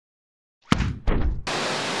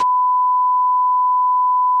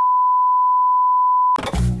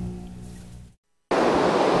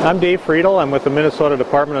I'm Dave Friedel. I'm with the Minnesota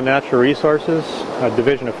Department of Natural Resources,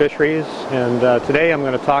 Division of Fisheries, and today I'm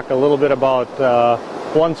going to talk a little bit about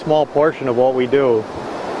one small portion of what we do.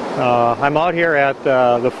 I'm out here at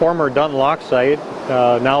the former Dunton Lock site,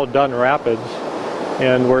 now Dunton Rapids,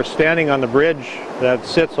 and we're standing on the bridge that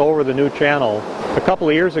sits over the new channel. A couple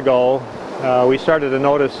of years ago, we started to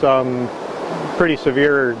notice some pretty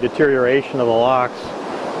severe deterioration of the locks,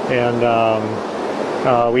 and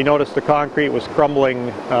we noticed the concrete was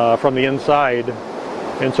crumbling from the inside,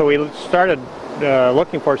 and so we started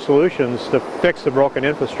looking for solutions to fix the broken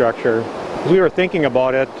infrastructure. As we were thinking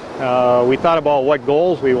about it, we thought about what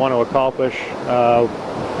goals we want to accomplish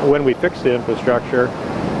when we fix the infrastructure,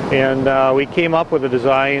 and we came up with a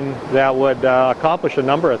design that would accomplish a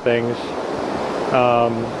number of things.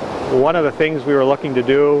 One of the things we were looking to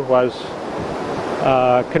do was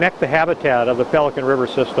connect the habitat of the Pelican River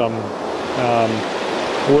system.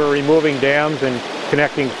 We're removing dams and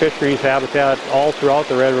connecting fisheries habitat all throughout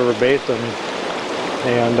the Red River Basin.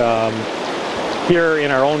 And here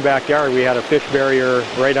in our own backyard, we had a fish barrier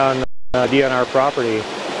right on DNR property.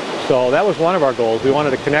 So that was one of our goals. We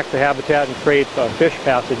wanted to connect the habitat and create a fish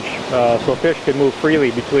passage so fish could move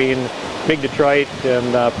freely between Big Detroit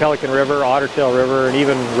and Pelican River, Ottertail River, and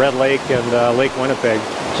even Red Lake and Lake Winnipeg.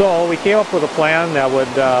 So we came up with a plan that would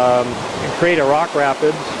create a rock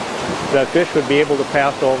rapids that fish would be able to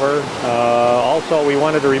pass over. Also, we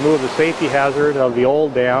wanted to remove the safety hazard of the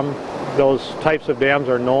old dam. Those types of dams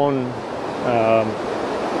are known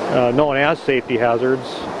as safety hazards,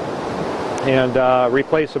 and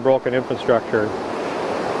replace the broken infrastructure.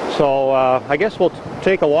 So I guess we'll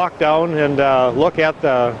take a walk down and look at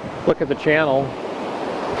the channel.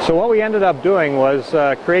 So what we ended up doing was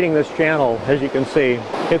creating this channel, as you can see.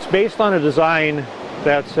 It's based on a design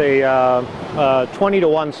that's a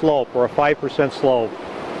 20-to-1 slope, or a 5% slope.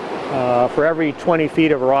 For every 20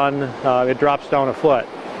 feet of run, it drops down a foot.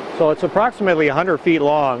 So it's approximately 100 feet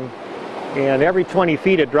long, and every 20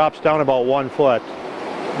 feet it drops down about 1 foot.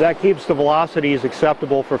 That keeps the velocities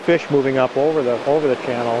acceptable for fish moving up over the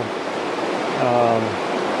channel.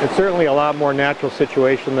 It's certainly a lot more natural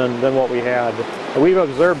situation than what we had. We've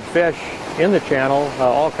observed fish in the channel,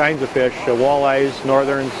 all kinds of fish, walleyes,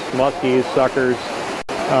 northerns, muskies, suckers.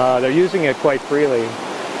 They're using it quite freely,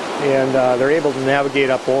 and they're able to navigate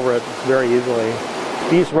up over it very easily.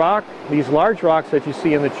 These large rocks that you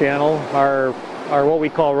see in the channel are what we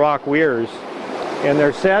call rock weirs, and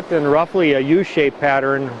they're set in roughly a U-shaped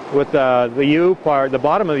pattern with the U part, the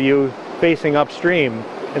bottom of the U facing upstream,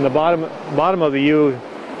 and the bottom of the U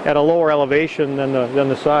at a lower elevation than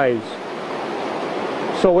the sides.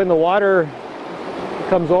 So when the water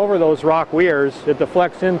comes over those rock weirs, it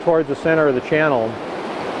deflects in towards the center of the channel.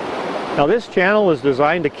 Now this channel is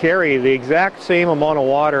designed to carry the exact same amount of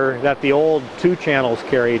water that the old two channels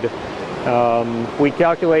carried. We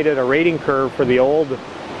calculated a rating curve for the old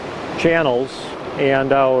channels,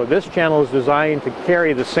 and this channel is designed to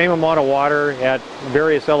carry the same amount of water at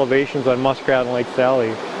various elevations on Muskrat and Lake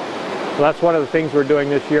Sally. So that's one of the things we're doing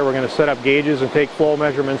this year. We're going to set up gauges and take flow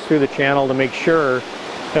measurements through the channel to make sure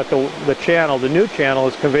that the new channel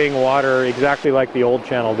is conveying water exactly like the old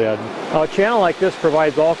channel did. A channel like this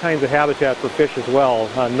provides all kinds of habitat for fish as well.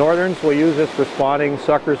 Northerns will use this for spawning,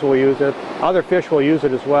 suckers will use it, other fish will use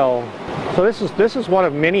it as well. So this is one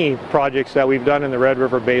of many projects that we've done in the Red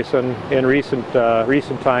River Basin in recent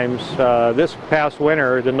times. This past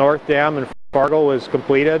winter, the North Dam in Fargo was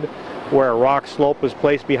completed, where a rock slope was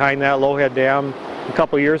placed behind that Lowhead Dam. A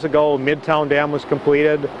couple years ago, Midtown Dam was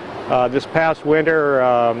completed. This past winter,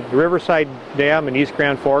 the Riverside Dam in East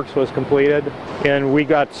Grand Forks was completed, and we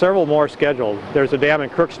got several more scheduled. There's a dam in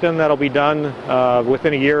Crookston that'll be done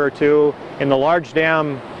within a year or two, and the large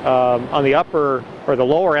dam on the upper or the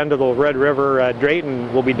lower end of the Red River at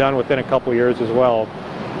Drayton will be done within a couple years as well.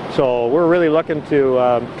 So we're really looking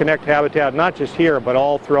to connect habitat not just here, but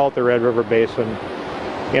all throughout the Red River Basin.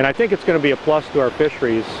 And I think it's going to be a plus to our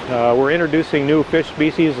fisheries. We're introducing new fish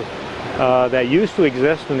species that used to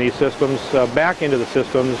exist in these systems back into the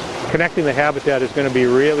systems. Connecting the habitat is going to be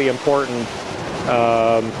really important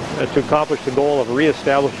to accomplish the goal of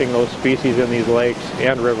reestablishing those species in these lakes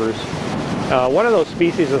and rivers. One of those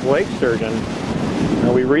species is lake sturgeon.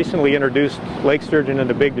 We recently introduced lake sturgeon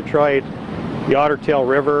into Big Detroit, the Ottertail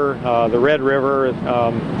River, the Red River,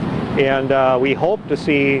 and we hope to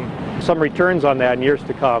see some returns on that in years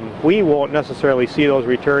to come. We won't necessarily see those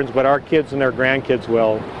returns, but our kids and their grandkids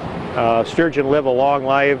will. Sturgeon live a long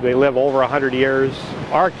life. They live over 100 years.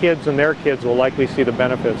 Our kids and their kids will likely see the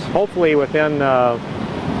benefits. Hopefully within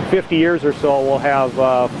 50 years or so, we'll have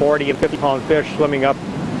 40 and 50-pound fish swimming up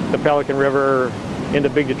the Pelican River into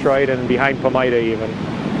Big Detroit and behind Pomaida even.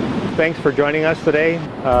 thanks for joining us today.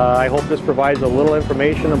 I hope this provides a little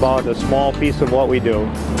information about a small piece of what we do.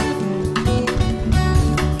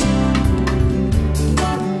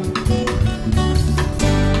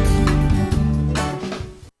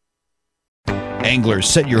 Anglers,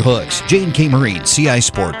 set your hooks. J&K Marine, CI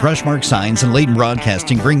Sport, Brushmark Signs, and Layton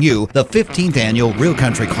Broadcasting bring you the 15th Annual Real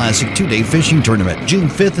Country Classic 2-Day Fishing Tournament, June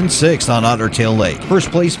 5th and 6th on Otter Tail Lake.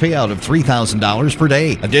 First place payout of $3,000 per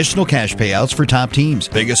day. Additional cash payouts for top teams.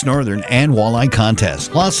 Biggest northern and walleye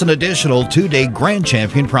contest. Plus an additional 2-day Grand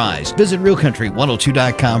Champion prize. Visit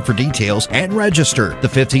realcountry102.com for details and register. The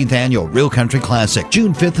 15th Annual Real Country Classic,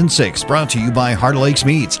 June 5th and 6th, brought to you by Heart of Lakes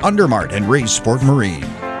Meats, Undermart, and Ray's Sport Marine.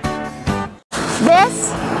 This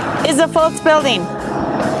is the Foltz Building.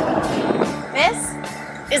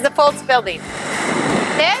 This is the Foltz Building.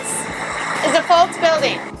 This is the Foltz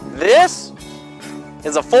Building. This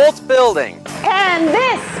is a Foltz Building. And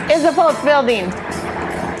this is the Foltz Building.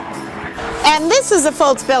 And this is the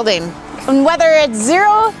Foltz Building. And whether it's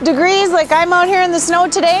 0 degrees like I'm out here in the snow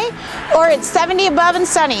today, or it's 70 above and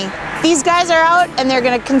sunny, these guys are out and they're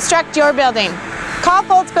going to construct your building. Call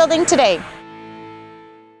Foltz Building today.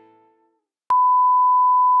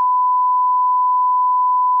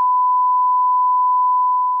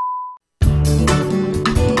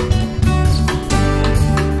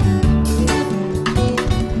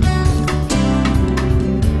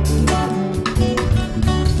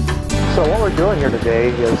 So what we're doing here today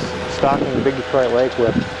is stocking the Big Detroit Lake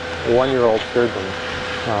with 1-year-old sturgeon.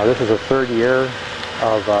 This is the 3rd year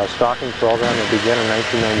of a stocking program that began in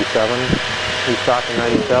 1997. We stocked in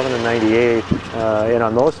 97 and 98, and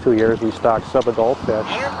on those 2 years we stocked sub-adult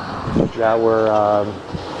fish that were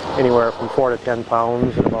anywhere from 4 to 10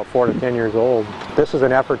 pounds and about 4 to 10 years old. This is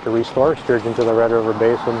an effort to restore sturgeon to the Red River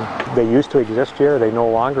Basin. They used to exist here, they no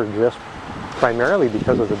longer exist, primarily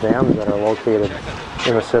because of the dams that are located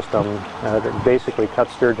in the system that basically cut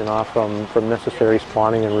sturgeon off from necessary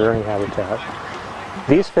spawning and rearing habitat.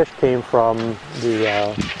 These fish came from the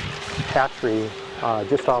hatchery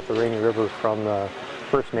just off the Rainy River from the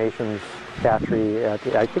First Nations hatchery at,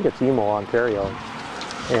 I think it's Emo, Ontario.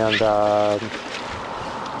 And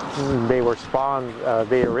they were spawned,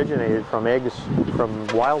 they originated from eggs from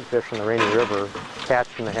wild fish in the Rainy River,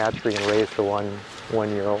 hatched in the hatchery and raised to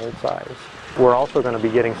one-year-old size. We're also going to be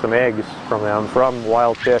getting some eggs from them, from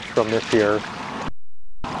wild fish from this year,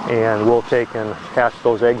 and we'll take and hatch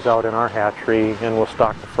those eggs out in our hatchery, and we'll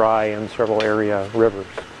stock the fry in several area rivers.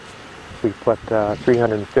 We put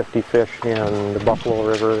 350 fish in the Buffalo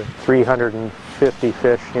River, 350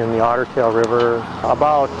 fish in the Otter Tail River,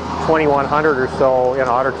 about 2,100 or so in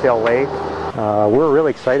Otter Tail Lake. We're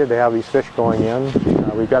really excited to have these fish going in.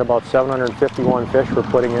 We've got about 751 fish we're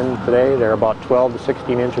putting in today. They're about 12 to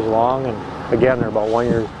 16 inches long, and again, they're about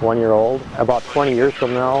one year old. About 20 years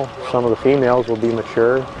from now, some of the females will be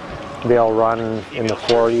mature. They'll run in the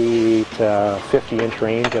 40 to 50 inch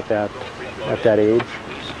range at that age.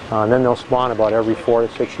 And then they'll spawn about every 4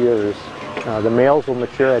 to 6 years. The males will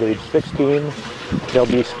mature at age 16. They'll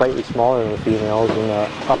be slightly smaller than the females in the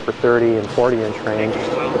upper 30 and 40 inch range.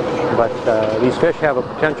 But these fish have a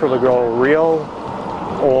potential to grow real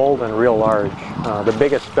old and real large. The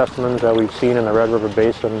biggest specimens that we've seen in the Red River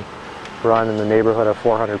Basin run in the neighborhood of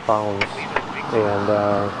 400 pounds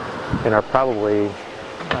and are probably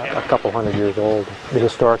a couple hundred years old. The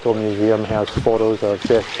Historical Museum has photos of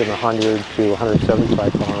fish in the 100 to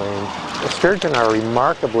 175 pound range. The sturgeon are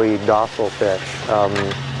remarkably docile fish.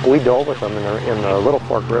 We dove with them in the Little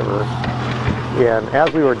Fork River, and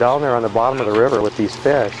as we were down there on the bottom of the river with these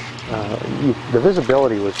fish, the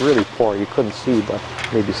visibility was really poor. You couldn't see but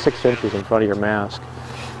maybe 6 inches in front of your mask,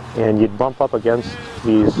 and you'd bump up against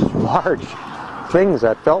these large things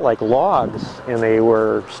that felt like logs, and they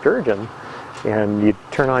were sturgeon. And you'd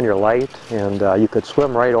turn on your light, and you could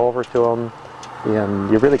swim right over to them,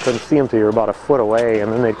 and you really couldn't see them till you were about a foot away,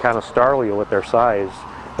 and then they'd kind of startle you with their size,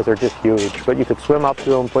 because they're just huge. But you could swim up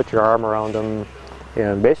to them, put your arm around them,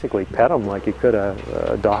 and basically pet them like you could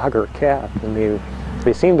a dog or a cat, and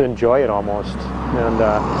they seem to enjoy it almost. And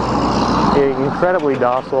incredibly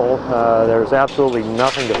docile. There's absolutely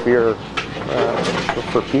nothing to fear,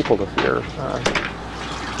 for people to fear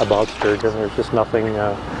about sturgeon. There's just nothing.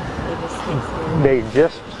 They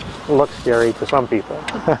just look scary to some people.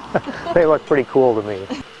 They look pretty cool to me.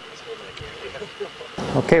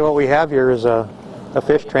 Okay, what we have here is a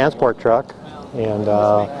fish transport truck, and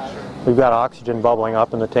we've got oxygen bubbling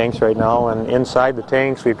up in the tanks right now, and inside the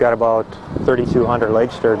tanks we've got about 3,200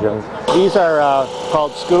 lake sturgeon. These are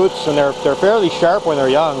called scoots, and they're fairly sharp when they're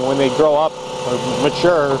young. When they grow up or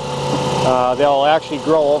mature, they'll actually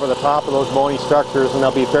grow over the top of those bony structures, and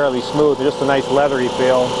they'll be fairly smooth, just a nice leathery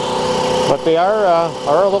feel. But they are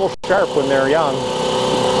a little sharp when they're young.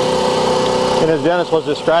 And as Dennis was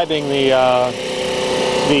describing, the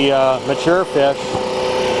mature fish,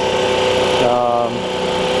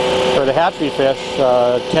 or the hatchery fish,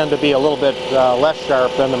 tend to be a little bit less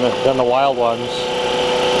sharp than the wild ones.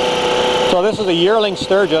 So this is a yearling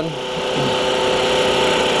sturgeon,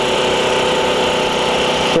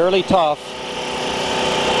 fairly tough.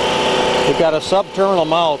 They've got a subterminal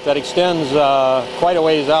mouth that extends quite a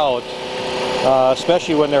ways out,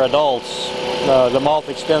 especially when they're adults. The mouth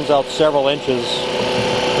extends out several inches,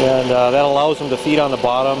 and that allows them to feed on the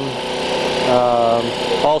bottom.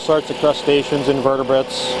 All sorts of crustaceans,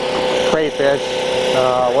 invertebrates, crayfish,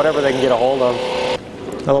 whatever they can get a hold of.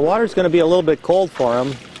 Now the water's going to be a little bit cold for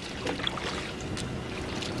them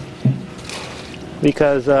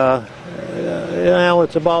because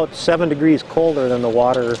it's about 7 degrees colder than the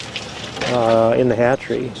water in the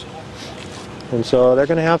hatchery. And so they're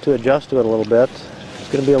going to have to adjust to it a little bit. It's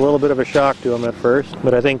going to be a little bit of a shock to them at first,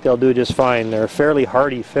 but I think they'll do just fine. They're fairly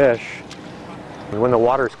hardy fish. When the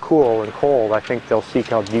water's cool and cold, I think they'll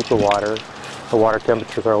seek out deeper water. The water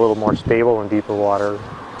temperatures are a little more stable in deeper water,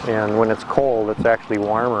 and when it's cold, it's actually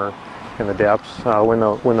warmer in the depths. When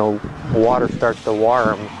the water starts to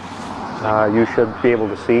warm, you should be able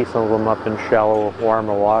to see some of them up in shallow,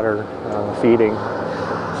 warmer water feeding.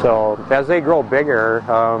 So as they grow bigger,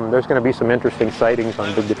 there's going to be some interesting sightings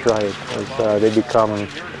on big detroit as they become,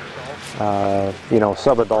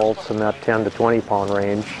 sub-adults in that 10 to 20 pound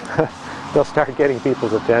range. They'll start getting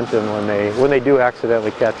people's attention when they do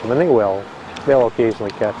accidentally catch them, and they will. They'll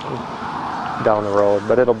occasionally catch them down the road,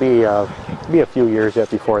 but it'll be a few years yet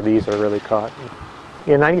before these are really caught.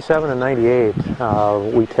 In 97 and 98,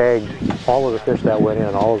 we tagged all of the fish that went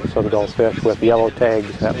in, all of the sub-adult fish, with yellow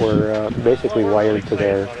tags that were basically wired to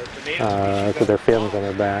their fins on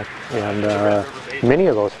their back. And many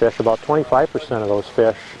of those fish, about 25% of those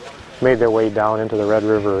fish, made their way down into the Red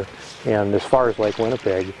River and as far as Lake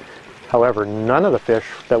Winnipeg. However, none of the fish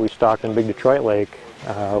that we stocked in Big Detroit Lake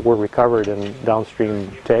were recovered in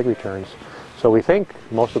downstream tag returns. So we think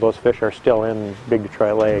most of those fish are still in Big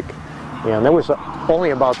Detroit Lake. And there was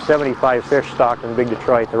only about 75 fish stocked in Big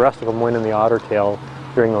Detroit. The rest of them went in the otter tail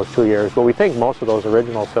during those 2 years. But we think most of those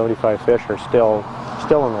original 75 fish are still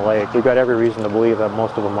in the lake. We've got every reason to believe that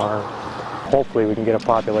most of them are. Hopefully we can get a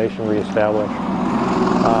population reestablished.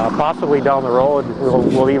 Possibly down the road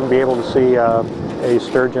we'll even be able to see a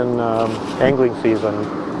sturgeon angling season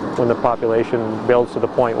when the population builds to the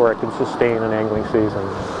point where it can sustain an angling season.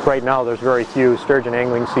 Right now there's very few sturgeon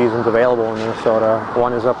angling seasons available in Minnesota.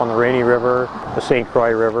 One is up on the Rainy River, the St.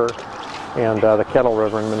 Croix River, and the Kettle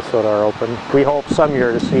River in Minnesota are open. We hope some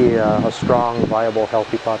year to see a strong, viable,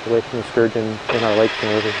 healthy population of sturgeon in our lakes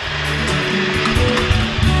and rivers.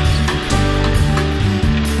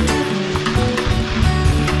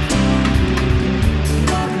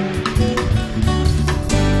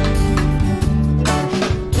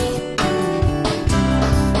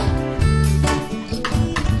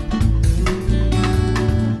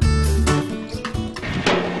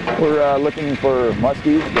 We're looking for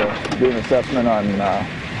muskies to do an assessment on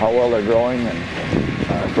how well they're growing and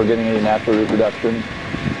if we're getting any natural reproduction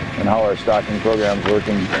and how our stocking program's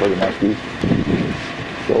working for the muskies.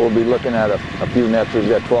 So we'll be looking at a few nets. We've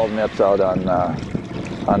got 12 nets out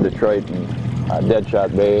on Detroit and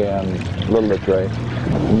Deadshot Bay and Little Detroit.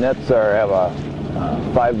 The nets have a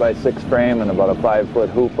 5x6 frame and about a 5-foot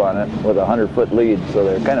hoop on it with a 100-foot lead, so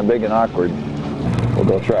they're kind of big and awkward. We'll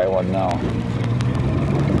go try one now.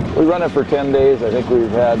 We run it for 10 days. I think we've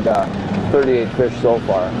had 38 fish so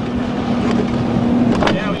far.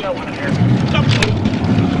 Yeah, we got one in here.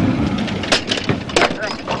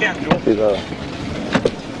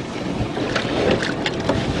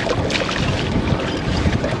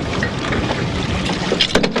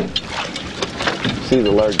 See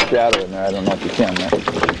the large shadow in there. I don't know if you can there.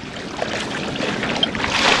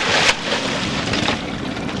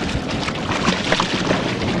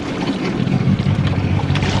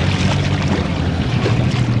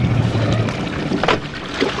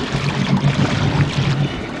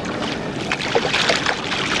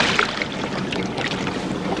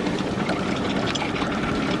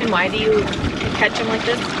 Why do you catch them like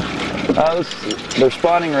this? They're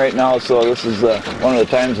spawning right now, so this is one of the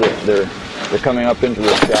times that they're coming up into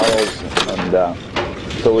the shallows, and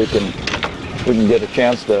so we can get a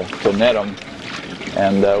chance to net them.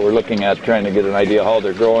 And we're looking at trying to get an idea how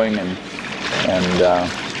they're growing and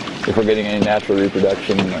if we're getting any natural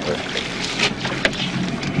reproduction.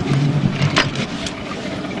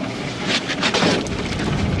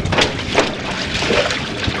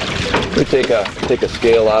 We take a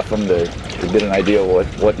scale off them to to get an idea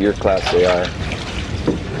of what year class they are.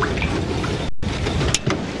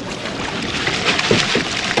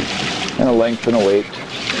 And a length and a weight.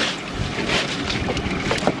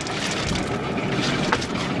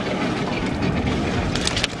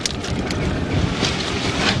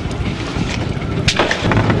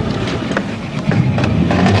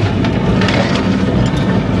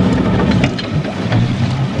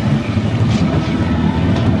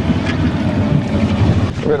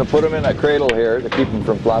 We're going to put him in a cradle here to keep him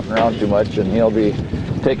from flopping around too much, and he'll be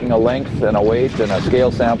taking a length and a weight and a scale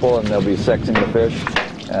sample, and they'll be sexing the fish,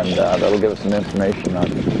 and that'll give us some information on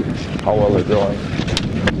how well they're growing.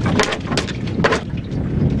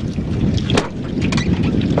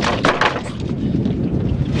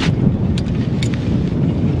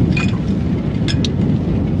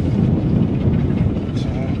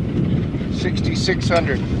 It's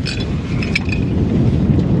 6,600.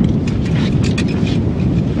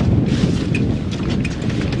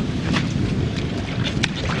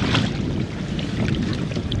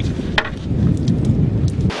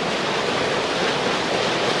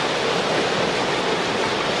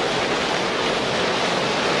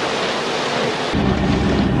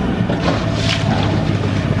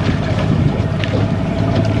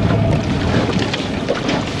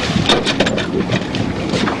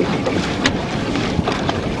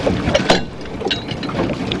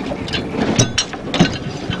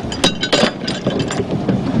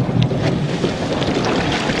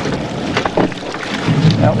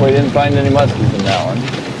 We didn't find any muskies in that one.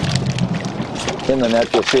 In the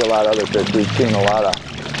net you'll see a lot of other fish. We've seen a lot of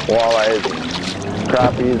walleyes, and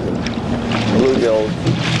crappies, and bluegills.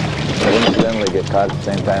 They incidentally get caught at the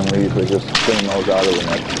same time. We usually just clean those out of the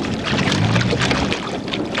net.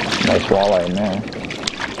 Nice walleye in there.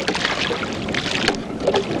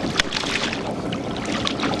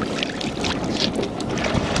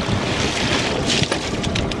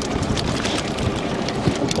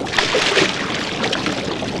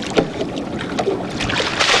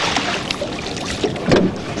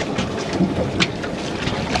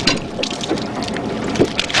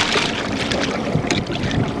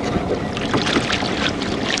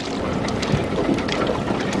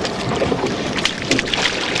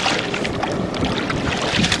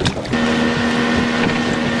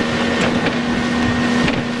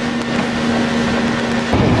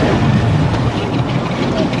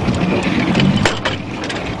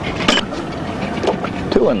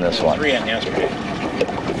 In this one. 3 in yesterday.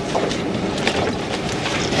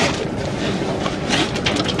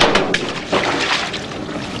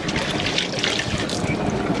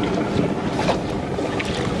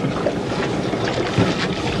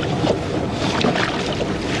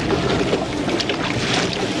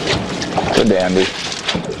 Good dandy.